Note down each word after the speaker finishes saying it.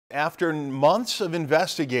After months of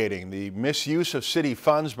investigating the misuse of city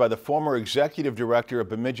funds by the former executive director of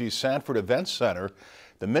Bemidji's Sanford Events Center,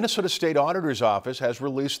 the Minnesota State Auditor's Office has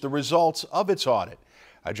released the results of its audit.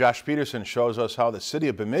 Josh Peterson shows us how the city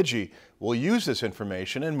of Bemidji will use this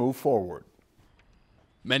information and move forward.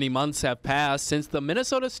 Many months have passed since the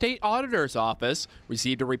Minnesota State Auditor's Office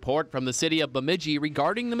received a report from the city of Bemidji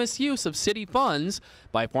regarding the misuse of city funds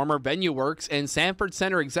by former Venue Works and Sanford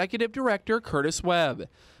Center Executive Director Curtis Webb.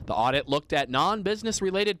 The audit looked at non-business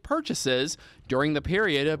related purchases during the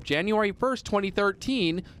period of January 1st,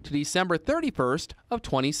 2013 to December 31st of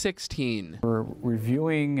 2016. We're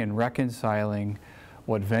reviewing and reconciling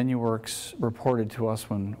what Venue Works reported to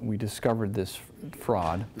us when we discovered this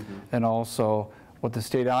fraud, and also what the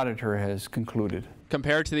state auditor has concluded.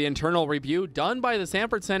 Compared to the internal review done by the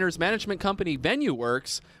Sanford Center's management company Venue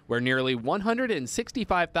Works, where nearly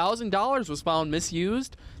 $165,000 was found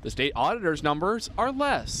misused, the state auditor's numbers are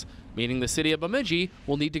less, meaning the city of Bemidji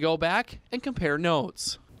will need to go back and compare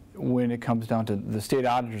notes. When it comes down to the state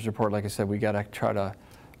auditor's report, like I said, we got to try to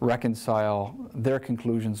reconcile their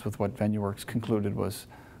conclusions with what Venue Works concluded was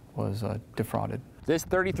defrauded. This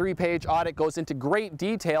 33-page audit goes into great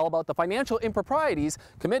detail about the financial improprieties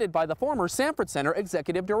committed by the former Sanford Center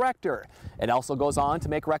executive director. It also goes on to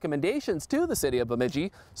make recommendations to the city of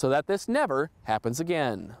Bemidji so that this never happens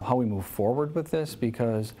again. How we move forward with this,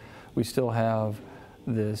 because we still have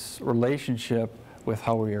this relationship with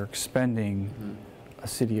how we are expending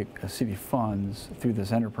city funds through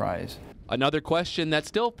this enterprise. Another question that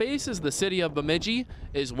still faces the city of Bemidji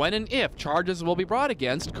is when and if charges will be brought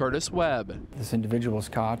against Curtis Webb. This individual is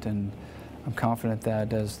caught, and I'm confident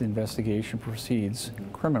that as the investigation proceeds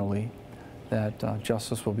criminally, that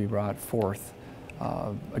justice will be brought forth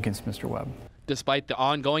against Mr. Webb. Despite the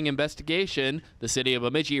ongoing investigation, the city of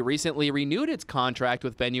Bemidji recently renewed its contract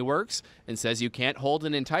with Venue Works and says you can't hold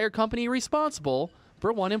an entire company responsible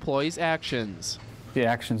for one employee's actions. The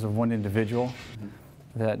actions of one individual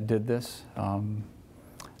that did this,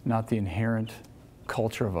 not the inherent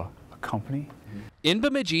culture of a company. In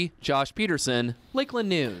Bemidji, Josh Peterson, Lakeland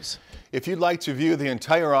News. If you'd like to view the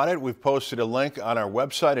entire audit, we've posted a link on our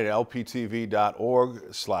website at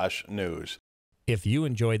lptv.org/news. If you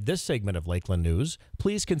enjoyed this segment of Lakeland News,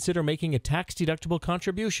 please consider making a tax-deductible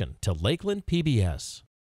contribution to Lakeland PBS.